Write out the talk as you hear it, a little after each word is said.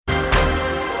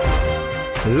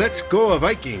Let's go a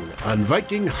Viking on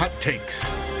Viking Hot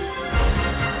Takes.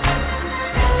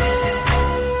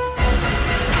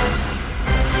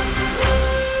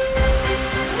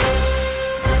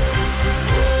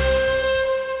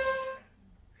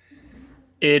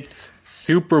 It's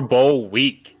Super Bowl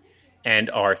week,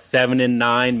 and our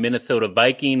 7-9 Minnesota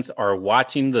Vikings are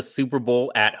watching the Super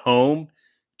Bowl at home,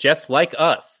 just like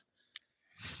us.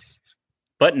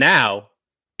 But now,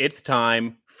 it's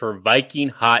time for Viking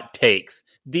Hot Takes,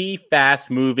 the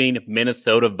fast-moving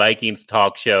Minnesota Vikings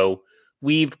talk show.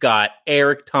 We've got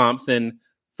Eric Thompson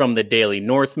from the Daily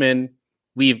Norseman.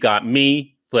 We've got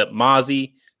me, Flip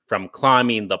Mozzie, from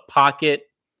Climbing the Pocket.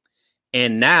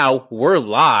 And now we're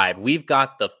live. We've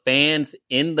got the fans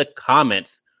in the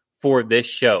comments for this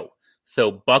show. So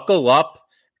buckle up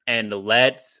and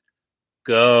let's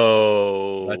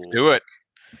go. Let's do it.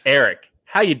 Eric,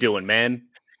 how you doing, man?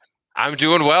 I'm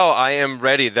doing well. I am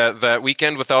ready. That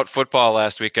weekend without football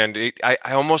last weekend, I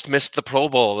almost missed the Pro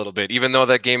Bowl a little bit, even though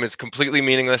that game is completely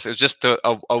meaningless. It was just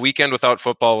a weekend without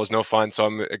football was no fun. So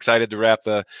I'm excited to wrap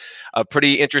a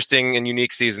pretty interesting and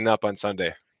unique season up on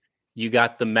Sunday. You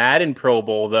got the Madden Pro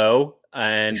Bowl, though,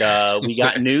 and we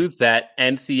got news that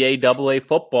NCAA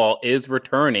football is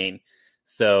returning.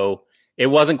 So it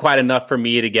wasn't quite enough for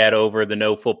me to get over the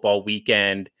no football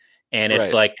weekend. And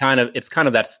it's Right. kind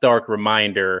of that stark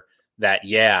reminder that,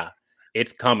 yeah,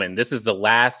 it's coming. This is the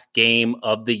last game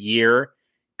of the year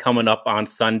coming up on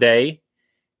Sunday,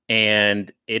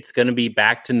 and it's going to be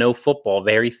back to no football.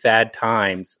 Very sad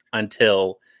times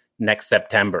until next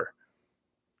September.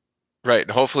 Right.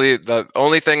 And hopefully the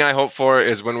only thing I hope for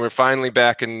is when we're finally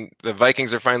back and the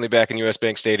Vikings are finally back in US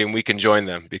Bank Stadium, we can join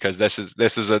them, because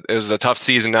it was a tough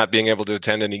season not being able to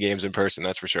attend any games in person.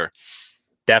 That's for sure.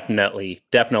 Definitely.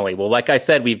 Well, like I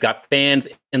said, we've got fans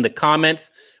in the comments.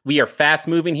 We are fast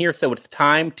moving here, so it's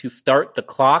time to start the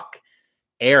clock.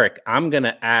 Eric, I'm going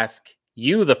to ask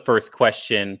you the first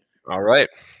question. All right.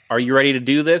 Are you ready to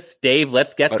do this? Dave,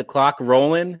 let's get the clock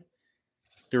rolling.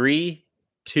 3,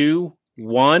 2,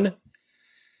 1.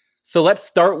 So let's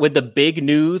start with the big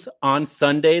news on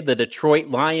Sunday. The Detroit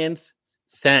Lions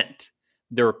sent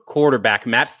their quarterback,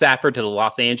 Matt Stafford, to the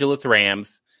Los Angeles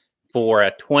Rams for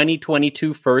a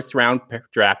 2022 first-round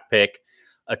draft pick,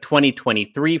 a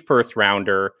 2023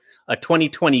 first-rounder, a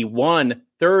 2021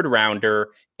 third-rounder,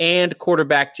 and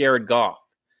quarterback Jared Goff.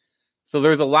 So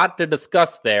there's a lot to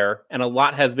discuss there, and a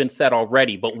lot has been said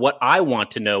already. But what I want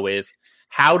to know is,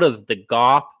 how does the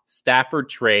Goff-Stafford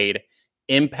trade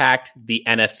impact the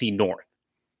NFC North?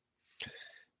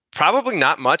 Probably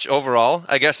not much overall,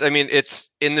 I guess. I mean, it's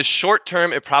in the short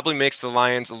term, it probably makes the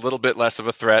Lions a little bit less of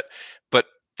a threat, but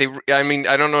I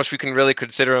don't know if we can really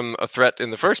consider them a threat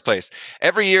in the first place.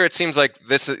 Every year, it seems like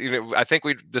this, I think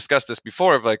we discussed this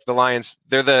before, of like the Lions,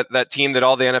 they're that team that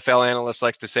all the NFL analysts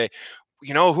likes to say,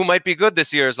 who might be good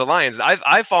this year is the Lions.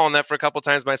 I've fallen that for a couple of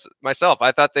times myself.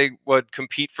 I thought they would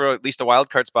compete for at least a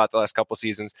wild card spot the last couple of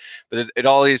seasons, but it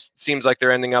always seems like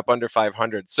they're ending up under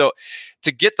 500. So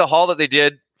to get the haul that they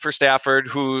did for Stafford,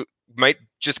 who might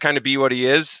just kind of be what he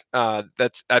is, I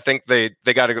think they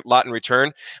got a lot in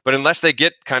return. But unless they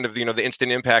get kind of the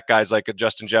instant impact guys like a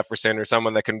Justin Jefferson or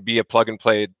someone that can be a plug and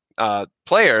play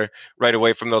player right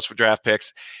away from those draft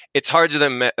picks, it's hard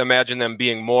to imagine them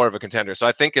being more of a contender. So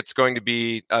I think it's going to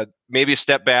be maybe a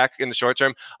step back in the short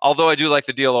term, although I do like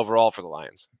the deal overall for the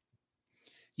Lions.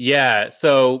 Yeah,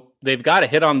 so they've got to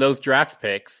hit on those draft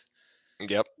picks.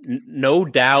 Yep. No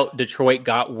doubt Detroit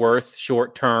got worse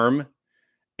short term.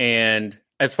 And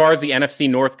as far as the NFC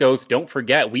North goes, don't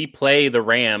forget, we play the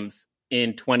Rams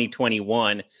in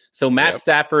 2021. So Matt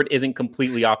Stafford isn't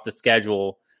completely off the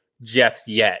schedule just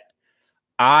yet.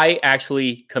 I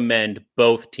actually commend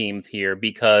both teams here,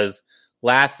 because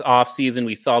last offseason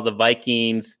we saw the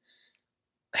Vikings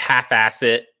half-ass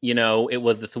it. It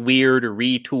was this weird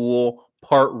retool,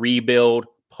 part rebuild,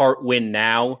 part win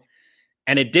now.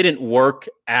 And it didn't work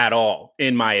at all,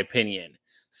 in my opinion.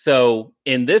 So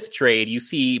in this trade, you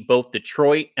see both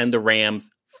Detroit and the Rams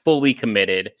fully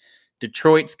committed.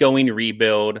 Detroit's going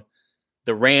rebuild.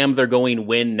 The Rams are going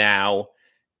win now.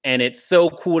 And it's so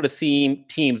cool to see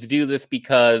teams do this,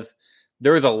 because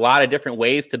there's a lot of different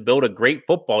ways to build a great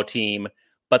football team,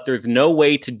 but there's no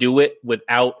way to do it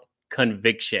without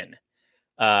conviction.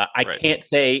 I can't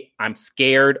say I'm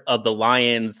scared of the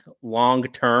Lions long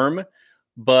term,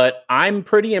 but I'm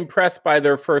pretty impressed by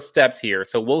their first steps here.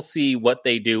 So we'll see what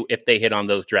they do if they hit on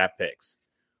those draft picks.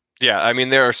 Yeah, I mean,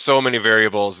 there are so many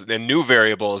variables and new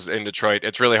variables in Detroit.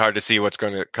 It's really hard to see what's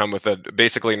going to come with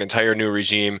basically an entire new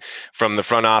regime, from the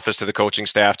front office to the coaching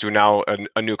staff to now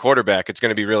a new quarterback. It's going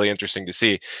to be really interesting to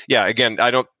see. Yeah, again, I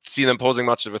don't see them posing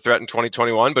much of a threat in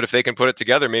 2021, but if they can put it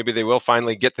together, maybe they will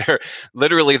finally get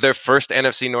literally their first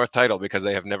NFC North title, because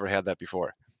they have never had that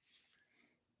before.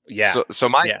 Yeah.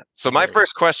 My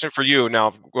first question for you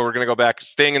now, we're going to go back,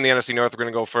 staying in the NFC North. We're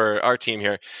going to go for our team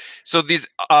here. So the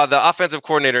offensive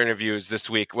coordinator interviews this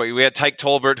week, we had Tyke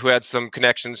Tolbert, who had some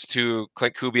connections to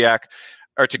Klint Kubiak,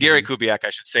 or to Gary Kubiak, I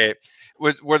should say.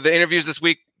 Were the interviews this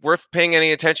week worth paying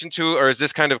any attention to, or is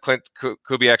this kind of Klint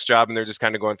Kubiak's job and they're just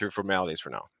kind of going through formalities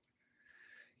for now?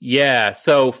 Yeah.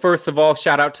 So first of all,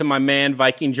 shout out to my man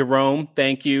Viking Jerome.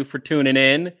 Thank you for tuning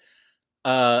in.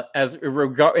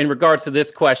 In regards to this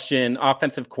question,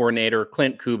 offensive coordinator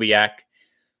Klint Kubiak.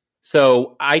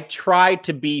 So I tried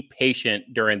to be patient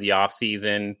during the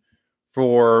offseason.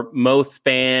 For most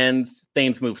fans,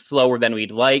 things move slower than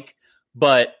we'd like,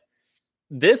 but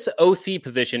this OC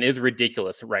position is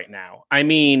ridiculous right now. I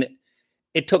mean,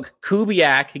 it took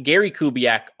Gary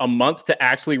Kubiak, a month to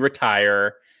actually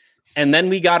retire, and then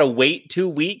we got to wait 2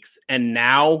 weeks, and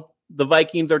now the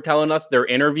Vikings are telling us they're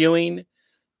interviewing.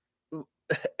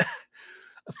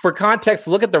 For context,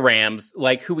 look at the Rams,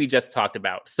 like who we just talked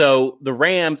about. So the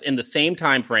Rams, in the same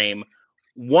time frame,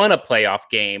 won a playoff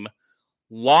game,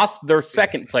 lost their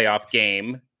second playoff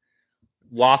game,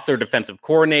 lost their defensive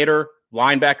coordinator,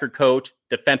 linebacker coach,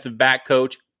 defensive back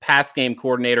coach, pass game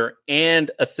coordinator,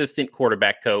 and assistant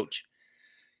quarterback coach.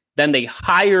 Then they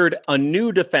hired a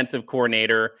new defensive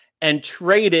coordinator and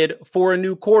traded for a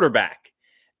new quarterback.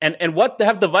 And what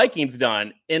have the Vikings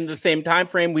done in the same time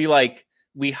frame?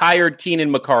 We hired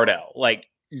Keenan McCardell. Like,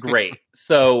 great.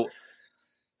 So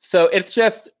it's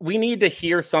just, we need to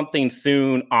hear something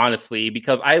soon, honestly,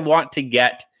 because I want to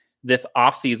get this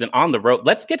offseason on the road.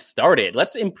 Let's get started.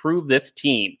 Let's improve this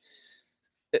team.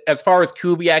 As far as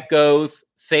Kubiak goes,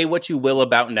 say what you will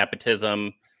about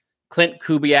nepotism. Klint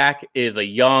Kubiak is a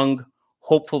young,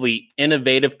 hopefully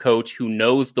innovative coach who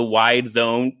knows the wide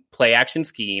zone play action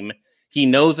scheme. He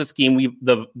knows the scheme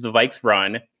the Vikes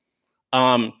run.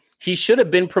 He should have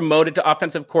been promoted to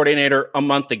offensive coordinator a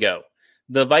month ago.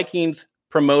 The Vikings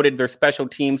promoted their special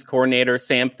teams coordinator,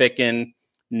 Sam Ficken,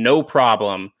 no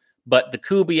problem. But the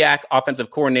Kubiak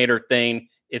offensive coordinator thing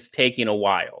is taking a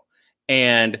while.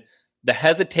 And the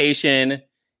hesitation,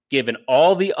 given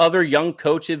all the other young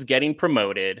coaches getting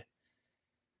promoted,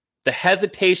 the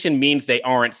hesitation means they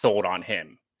aren't sold on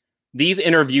him. These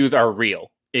interviews are real,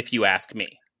 if you ask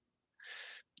me.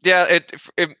 Yeah,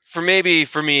 for me,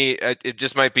 it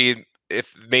just might be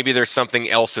if maybe there's something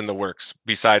else in the works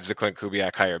besides the Klint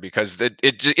Kubiak hire, because if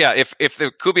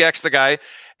the Kubiak's the guy,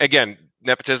 again,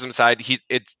 nepotism side,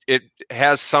 it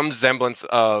has some semblance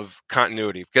of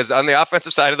continuity, because on the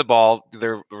offensive side of the ball,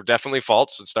 there were definitely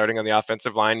faults starting on the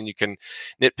offensive line, and you can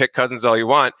nitpick Cousins all you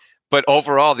want, but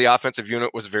overall the offensive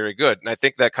unit was very good, and I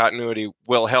think that continuity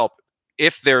will help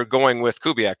if they're going with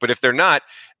Kubiak. But if they're not,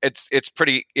 it's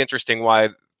pretty interesting why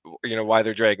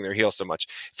they're dragging their heels so much.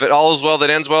 If it all is well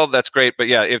that ends well, that's great. But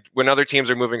yeah, when other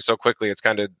teams are moving so quickly, it's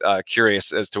kind of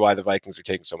curious as to why the Vikings are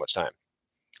taking so much time.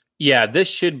 Yeah, this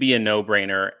should be a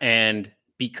no-brainer. And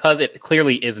because it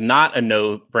clearly is not a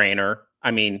no-brainer,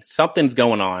 I mean, something's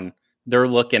going on. They're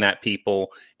looking at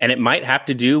people, and it might have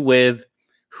to do with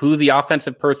who the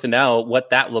offensive personnel, what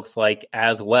that looks like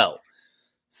as well.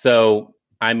 So,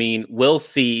 I mean, we'll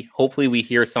see. Hopefully we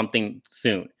hear something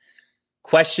soon.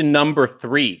 Question number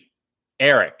 3,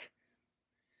 Eric.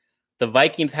 The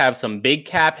Vikings have some big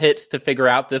cap hits to figure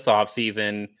out this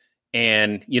offseason.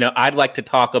 And, I'd like to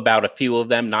talk about a few of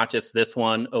them, not just this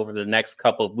one, over the next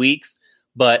couple of weeks.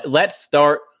 But let's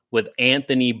start with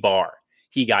Anthony Barr.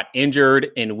 He got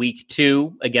injured in week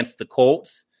 2 against the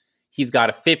Colts. He's got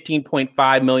a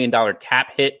 $15.5 million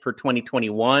cap hit for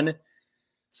 2021.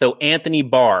 So, Anthony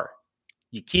Barr,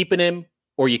 you keeping him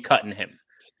or you cutting him?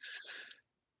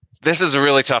 This is a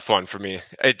really tough one for me.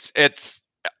 It's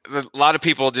a lot of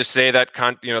people just say that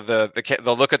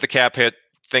they'll look at the cap hit,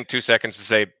 think 2 seconds to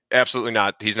say absolutely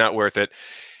not. He's not worth it.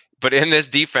 But in this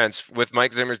defense, with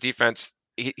Mike Zimmer's defense,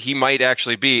 he might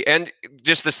actually be. And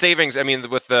just the savings. I mean,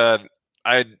 on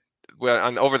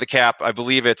over the cap, I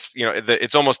believe it's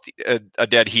it's almost a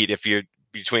dead heat if you.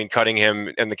 Between cutting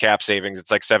him and the cap savings,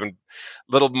 it's like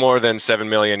little more than $7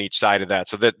 million each side of that.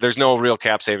 So that there's no real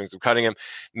cap savings of cutting him.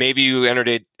 Maybe you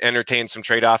entertain some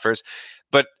trade offers,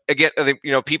 but again, I think,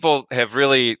 people have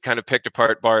really kind of picked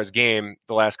apart Barr's game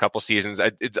the last couple seasons.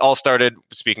 It all started,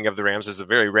 speaking of the Rams, this is a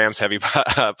very Rams heavy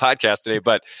podcast today,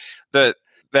 but that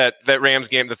Rams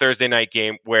game, the Thursday night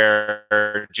game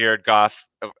where Jared Goff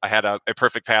had a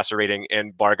perfect passer rating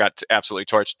and Barr got absolutely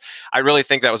torched. I really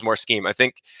think that was more scheme. I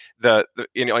think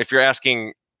if you're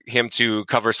asking him to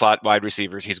cover slot wide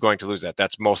receivers, he's going to lose that.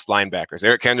 That's most linebackers.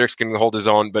 Eric Kendricks can hold his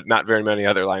own, but not very many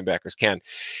other linebackers can.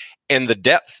 And the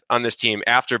depth on this team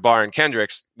after Barr and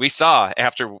Kendricks, we saw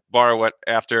after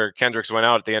Kendricks went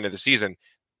out at the end of the season,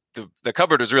 the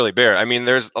cupboard was really bare. I mean,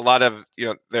 there's a lot of,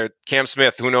 Cam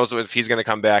Smith, who knows if he's going to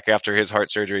come back after his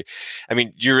heart surgery. I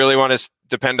mean, do you really want to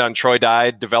depend on Troy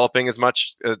Dye developing as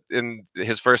much in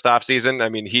his first offseason? I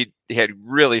mean, he had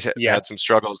really had some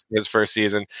struggles his first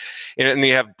season. And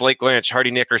you have Blake Lynch,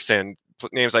 Hardy Nickerson,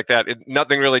 names like that.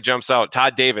 Nothing really jumps out.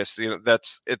 Todd Davis,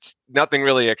 it's nothing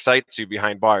really excites you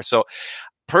behind Barr. So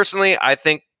personally, I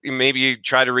think maybe you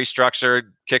try to restructure,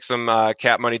 kick some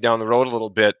cap money down the road a little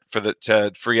bit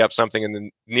to free up something in the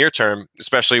near term,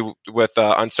 especially with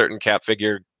uncertain cap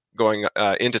figure going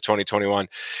into 2021.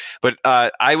 But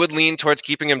I would lean towards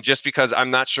keeping him just because I'm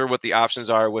not sure what the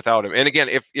options are without him. And again,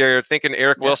 if you're thinking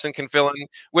Eric Wilson can fill in,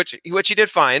 which he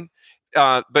did fine,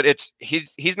 but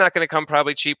he's not going to come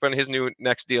probably cheap on his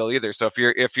next deal either. So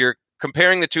if you're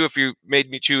comparing the two, if you made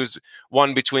me choose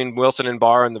one between Wilson and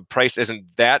Barr and the price isn't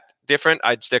that different,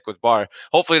 I'd stick with Barr.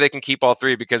 Hopefully they can keep all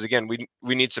three because, again,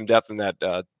 we need some depth in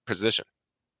that position.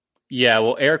 Yeah,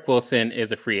 well, Eric Wilson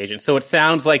is a free agent. So it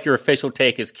sounds like your official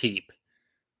take is keep.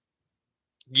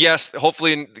 Yes,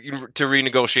 hopefully to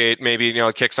renegotiate, maybe,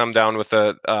 kick some down with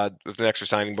an extra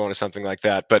signing bonus, something like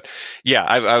that. But yeah,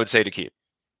 I would say to keep.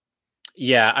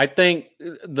 Yeah, I think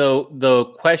the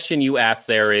question you asked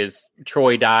there is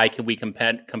Troy Dye. Can we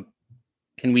depend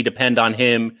on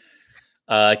him?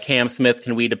 Cam Smith,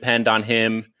 can we depend on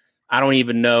him? I don't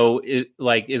even know.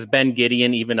 Is Ben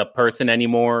Gideon even a person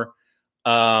anymore?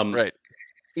 Right.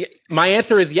 My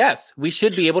answer is yes. We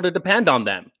should be able to depend on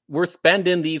them. We're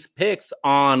spending these picks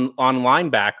on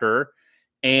linebacker,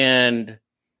 and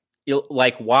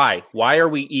why? Why are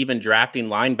we even drafting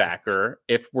linebacker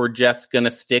if we're just going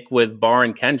to stick with Barr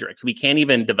and Kendricks? We can't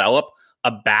even develop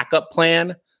a backup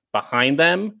plan behind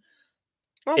them.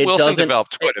 Well, Wilson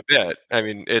developed quite a bit. I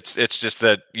mean, it's just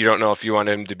that you don't know if you want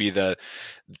him to be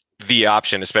the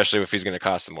option, especially if he's going to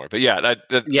cost them more. But yeah,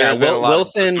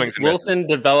 Wilson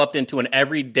developed into an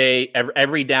every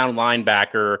down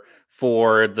linebacker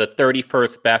for the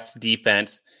 31st best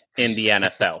defense in the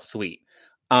NFL. Sweet.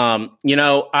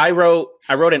 I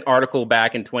wrote an article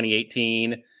back in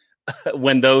 2018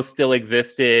 when those still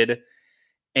existed,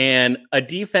 and a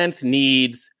defense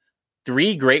needs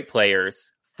 3 great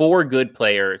players, 4 good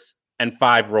players, and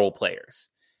 5 role players.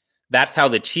 That's how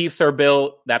the Chiefs are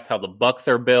built. That's how the Bucs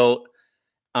are built.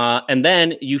 And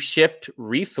then you shift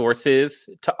resources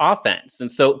to offense.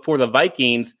 And so for the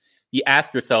Vikings, you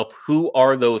ask yourself, who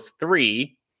are those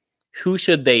 3? Who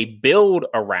should they build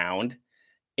around?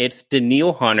 It's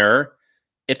Danielle Hunter,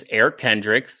 it's Eric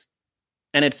Kendricks,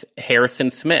 and it's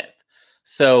Harrison Smith.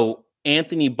 So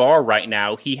Anthony Barr right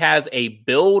now, he has a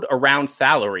build around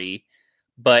salary,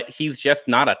 but he's just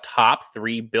not a top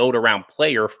 3 build around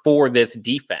player for this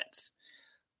defense.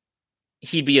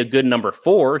 He'd be a good number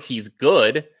 4. He's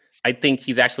good. I think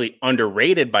he's actually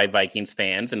underrated by Vikings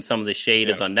fans, and some of the shade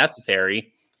is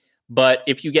unnecessary. But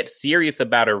if you get serious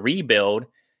about a rebuild,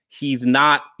 he's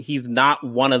not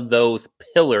one of those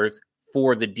pillars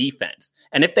for the defense.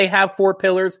 And if they have 4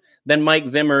 pillars, then Mike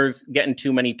Zimmer's getting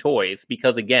too many toys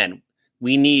because, again,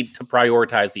 we need to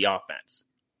prioritize the offense.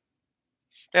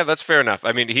 Yeah, that's fair enough.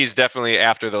 I mean, he's definitely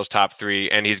after those top 3,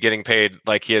 and he's getting paid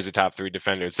like he is a top 3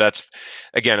 defender. So that's,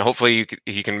 again, hopefully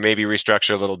he can maybe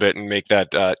restructure a little bit and make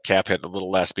that cap hit a little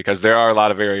less, because there are a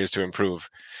lot of areas to improve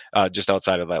just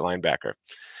outside of that linebacker.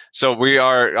 So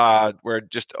we're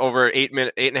just over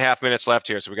 8.5 minutes left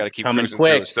here. So we got to keep cruising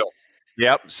quick. So,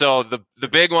 yep. So the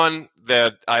big one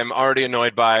that I'm already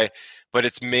annoyed by, but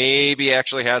it's maybe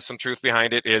actually has some truth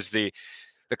behind it, is the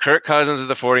Kirk Cousins of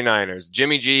the 49ers,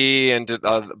 Jimmy G, and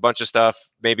a bunch of stuff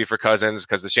maybe for Cousins,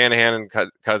 because the Shanahan and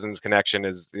Cousins connection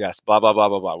is, yes, blah, blah, blah,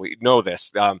 blah, blah. We know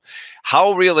this.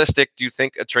 How realistic do you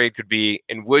think a trade could be,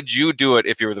 and would you do it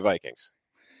if you were the Vikings?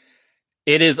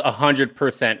 It is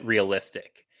 100%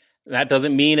 realistic. That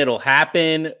doesn't mean it'll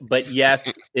happen, but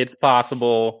yes, it's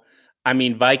possible. I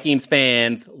mean, Vikings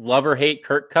fans, love or hate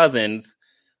Kirk Cousins,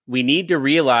 we need to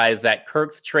realize that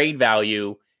Kirk's trade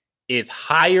value is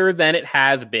higher than it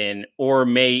has been or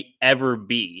may ever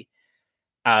be.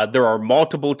 There are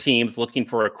multiple teams looking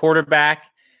for a quarterback,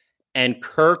 and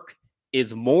Kirk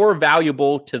is more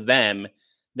valuable to them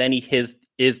than he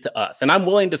is to us. And I'm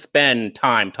willing to spend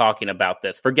time talking about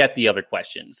this. Forget the other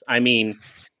questions. I mean,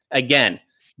 again,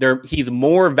 he's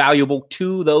more valuable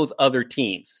to those other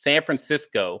teams. San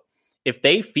Francisco If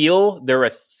they feel they're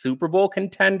a Super Bowl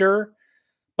contender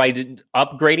by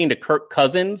upgrading to Kirk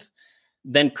Cousins,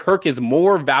 then Kirk is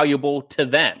more valuable to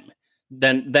them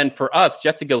than for us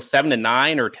just to go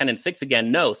 7-9 or 10-6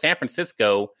 again. No, San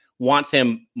Francisco wants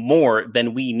him more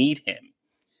than we need him.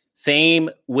 Same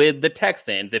with the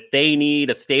Texans. If they need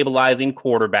a stabilizing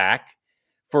quarterback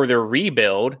for their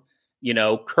rebuild,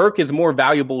 Kirk is more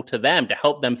valuable to them to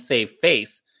help them save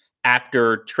face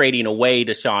after trading away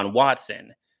Deshaun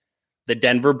Watson. The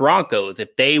Denver Broncos,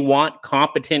 if they want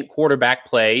competent quarterback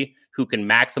play who can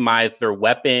maximize their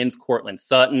weapons, Cortland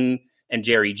Sutton and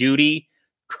Jerry Jeudy,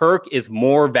 Kirk is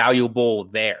more valuable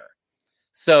there.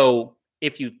 So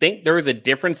if you think there is a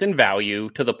difference in value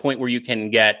to the point where you can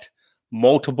get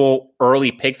multiple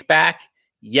early picks back,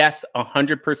 yes,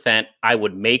 100%, I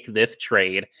would make this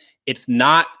trade. It's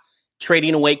not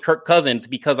trading away Kirk Cousins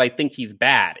because I think he's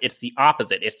bad. It's the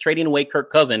opposite. It's trading away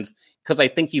Kirk Cousins because I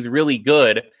think he's really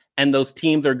good, and those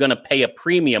teams are going to pay a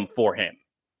premium for him.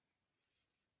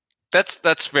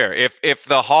 That's fair. If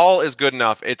the haul is good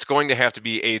enough, it's going to have to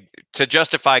be to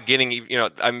justify getting.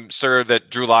 I'm sure that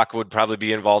Drew Lock would probably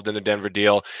be involved in the Denver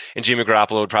deal, and Jimmy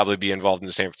Garoppolo would probably be involved in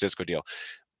the San Francisco deal.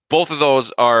 Both of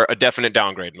those are a definite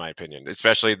downgrade, in my opinion,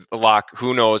 especially Lock.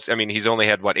 Who knows? I mean, he's only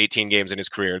had, 18 games in his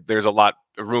career. There's a lot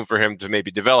of room for him to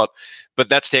maybe develop, but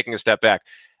that's taking a step back.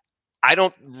 I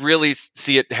don't really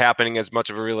see it happening as much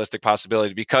of a realistic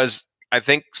possibility because I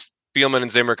think Spielman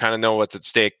and Zimmer kind of know what's at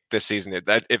stake this season.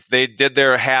 That if they did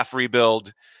their half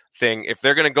rebuild thing, if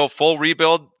they're going to go full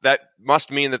rebuild, that must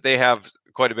mean that they have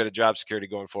quite a bit of job security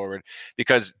going forward,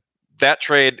 because that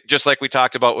trade, just like we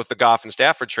talked about with the Goff and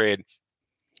Stafford trade,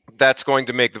 that's going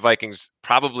to make the Vikings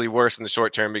probably worse in the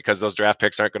short term because those draft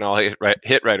picks aren't going to all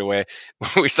hit right away.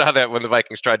 We saw that when the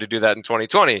Vikings tried to do that in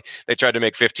 2020. They tried to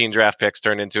make 15 draft picks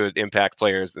turn into impact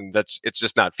players, and it's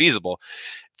just not feasible.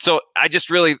 So I just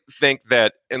really think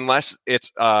that unless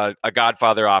it's a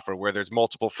Godfather offer where there's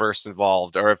multiple firsts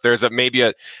involved, or if there's maybe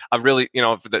a really,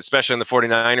 especially in the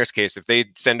 49ers case, if they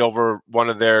send over one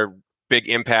of their big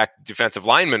impact defensive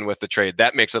lineman with the trade,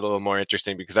 that makes it a little more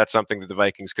interesting because that's something that the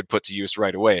Vikings could put to use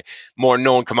right away. More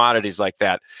known commodities like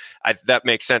that. That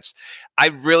makes sense. I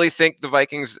really think the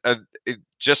Vikings,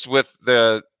 just with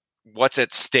what's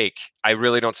at stake, I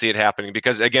really don't see it happening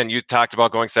because, again, you talked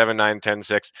about going 7-9,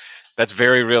 10-6. That's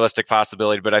very realistic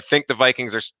possibility, but I think the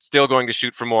Vikings are still going to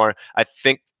shoot for more. I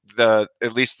think at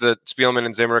least the Spielman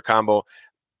and Zimmer combo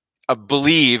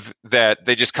believe that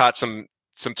they just caught some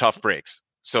tough breaks.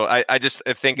 So I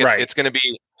think it's going to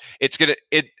be,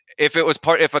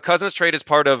 if a Cousins trade is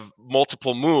part of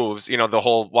multiple moves, the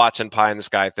whole Watson pie in the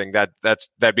sky thing,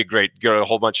 that'd be great. Get a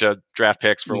whole bunch of draft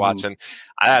picks for Watson.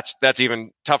 That's even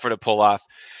tougher to pull off,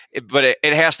 but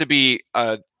it has to be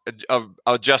a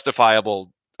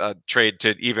justifiable trade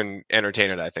to even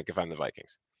entertain it, I think, if I'm the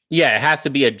Vikings. Yeah, it has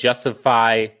to be a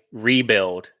justify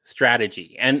rebuild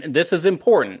strategy. And this is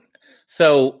important.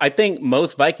 So I think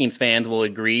most Vikings fans will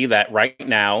agree that right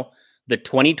now, the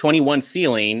 2021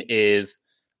 ceiling is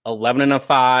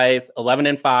 11-5,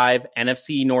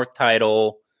 NFC North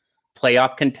title,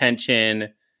 playoff contention,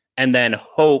 and then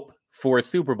hope for a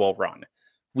Super Bowl run.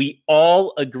 We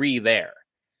all agree there.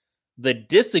 The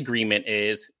disagreement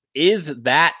is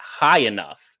that high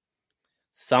enough?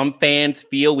 Some fans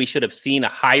feel we should have seen a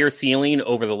higher ceiling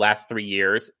over the last 3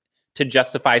 years to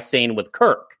justify staying with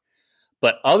Kirk.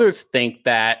 But others think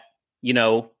that,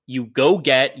 you get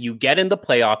in the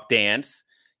playoff dance,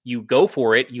 you go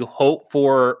for it, you hope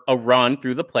for a run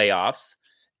through the playoffs,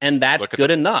 and that's good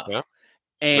enough. Yeah.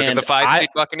 And look at the 5-seed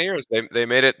Buccaneers. They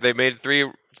made it. They made three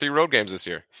road games this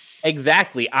year.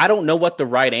 Exactly. I don't know what the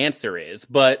right answer is,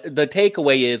 but the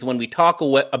takeaway is when we talk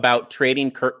about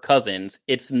trading Kirk Cousins,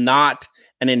 it's not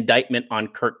an indictment on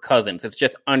Kirk Cousins. It's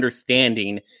just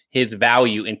understanding his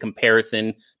value in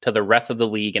comparison to the rest of the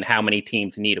league and how many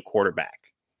teams need a quarterback.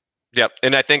 Yep.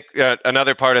 And I think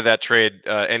another part of that trade,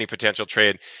 any potential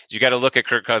trade, you got to look at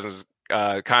Kirk Cousins'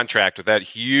 contract with that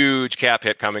huge cap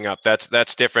hit coming up.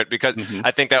 That's different because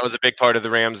I think that was a big part of the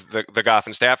Rams, the Goff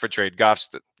and Stafford trade. Goff's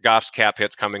cap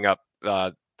hits coming up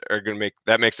are going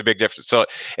to makes a big difference. So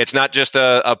it's not just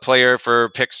a player for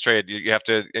picks trade. You have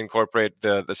to incorporate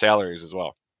the salaries as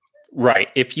well.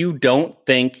 Right. If you don't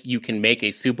think you can make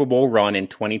a Super Bowl run in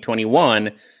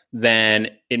 2021, then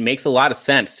it makes a lot of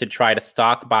sense to try to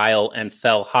stockpile and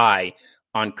sell high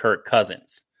on Kirk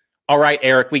Cousins. All right,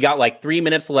 Eric, we got like 3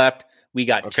 minutes left. We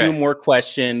got two more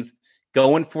questions.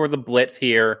 Going for the blitz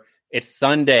here. It's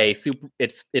Sunday.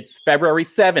 It's February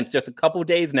 7th, just a couple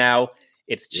days now.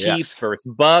 It's Chiefs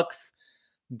versus Bucks.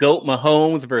 Goat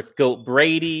Mahomes versus Goat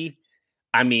Brady.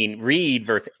 I mean, Reed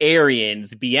versus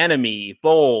Arians, Bieniemy,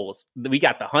 Bowles. We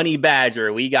got the Honey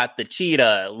Badger. We got the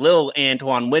Cheetah, Lil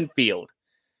Antoine Winfield.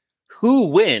 Who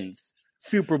wins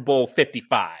Super Bowl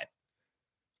 55?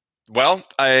 Well,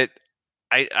 I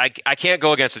can't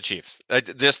go against the Chiefs. They're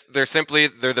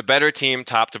the better team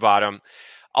top to bottom.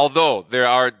 Although there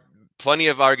are plenty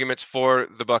of arguments for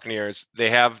the Buccaneers. They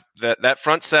have that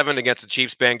front seven against the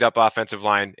Chiefs' banged up offensive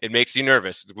line. It makes you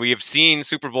nervous. We have seen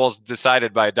Super Bowls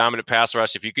decided by a dominant pass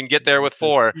rush. If you can get there with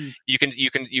 4, you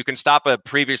can stop a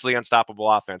previously unstoppable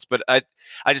offense. But I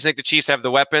just think the Chiefs have the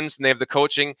weapons and they have the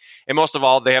coaching, and most of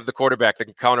all, they have the quarterback that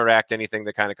can counteract anything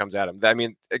that kind of comes at them. I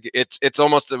mean, it's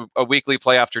almost a weekly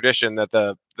playoff tradition that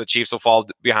the Chiefs will fall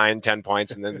behind 10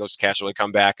 points and then they'll casually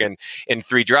come back in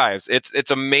 3 drives.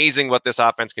 It's amazing what this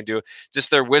offense can do.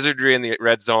 Just their wizardry in the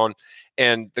red zone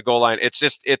and the goal line.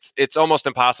 It's almost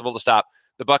impossible to stop.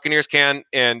 The Buccaneers can,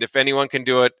 and if anyone can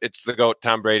do it, it's the GOAT,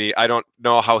 Tom Brady. I don't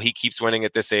know how he keeps winning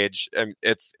at this age.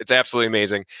 It's absolutely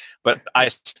amazing. But I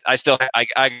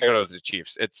gotta go with the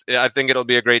Chiefs. I think it'll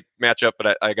be a great matchup,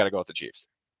 but I gotta go with the Chiefs.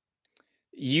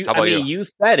 You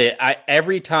said it.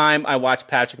 Every time I watch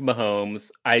Patrick Mahomes,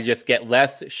 I just get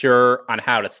less sure on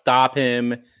how to stop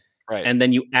him. Right. And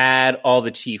then you add all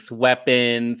the Chiefs'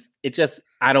 weapons. It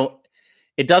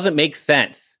doesn't make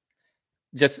sense.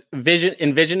 Just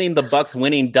envisioning the Bucs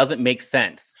winning doesn't make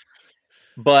sense.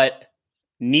 But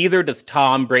neither does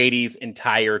Tom Brady's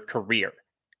entire career.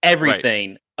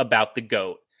 Everything about the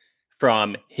GOAT,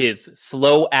 from his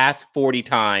slow ass 40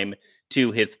 time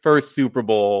to his first Super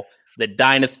Bowl, the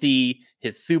dynasty,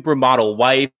 his supermodel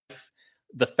wife,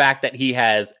 the fact that he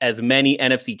has as many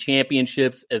NFC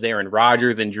championships as Aaron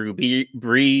Rodgers and Drew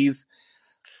Brees.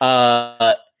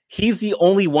 He's the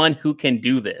only one who can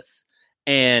do this.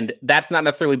 And that's not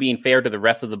necessarily being fair to the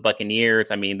rest of the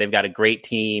Buccaneers. I mean, they've got a great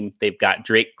team. They've got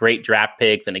great draft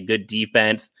picks and a good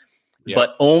defense. Yeah.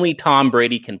 But only Tom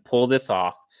Brady can pull this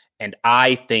off. And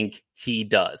I think he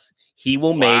does. He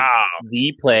will make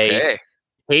the play,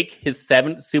 take his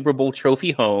 7th Super Bowl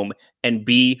trophy home, and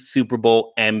be Super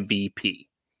Bowl MVP.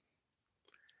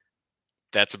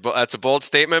 That's a bold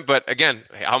statement, but again,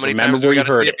 how many times do we got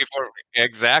to see it before?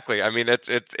 Exactly. I mean,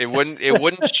 it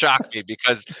wouldn't shock me,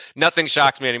 because nothing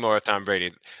shocks me anymore with Tom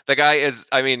Brady. The guy is,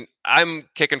 I mean, I'm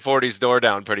kicking 40's door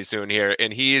down pretty soon here,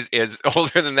 and he is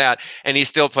older than that, and he's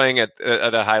still playing at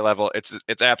a high level.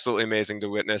 It's absolutely amazing to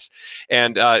witness,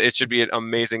 and it should be an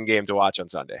amazing game to watch on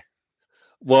Sunday.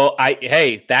 Well,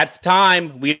 that's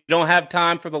time. We don't have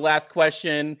time for the last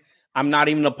question. I'm not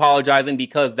even apologizing,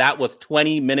 because that was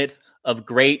 20 minutes of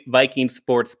great Viking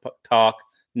sports talk.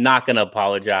 Not going to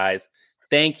apologize.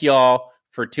 Thank y'all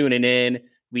for tuning in.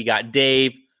 We got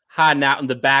Dave hiding out in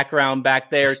the background back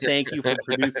there. Thank you for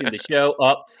producing the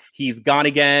show. He's gone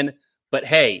again. But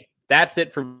hey, that's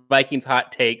it for Vikings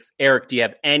Hot Takes. Eric, do you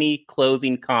have any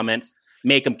closing comments?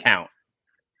 Make them count.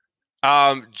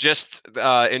 Just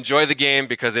enjoy the game,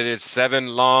 because it is 7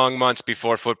 long months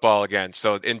before football again.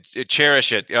 So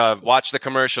cherish it. Watch the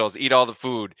commercials, eat all the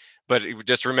food. But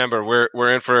just remember,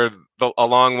 we're in for a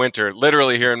long winter,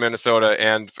 literally here in Minnesota,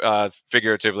 and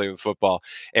figuratively with football.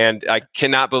 And I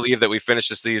cannot believe that we finished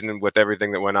the season with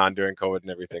everything that went on during COVID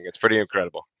and everything. It's pretty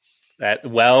incredible.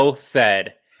 Well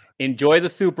said. Enjoy the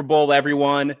Super Bowl,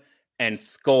 everyone, and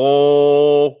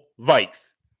Skol Vikes.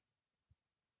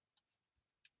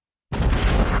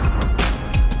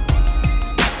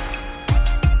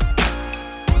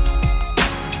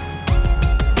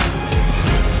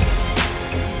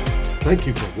 Thank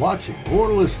you for watching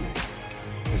or listening.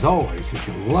 As always, if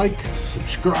you like,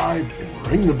 subscribe, and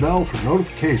ring the bell for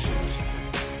notifications.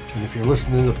 And if you're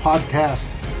listening to the podcast,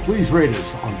 please rate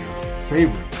us on your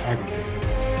favorite aggregator.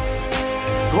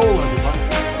 Skol, everybody.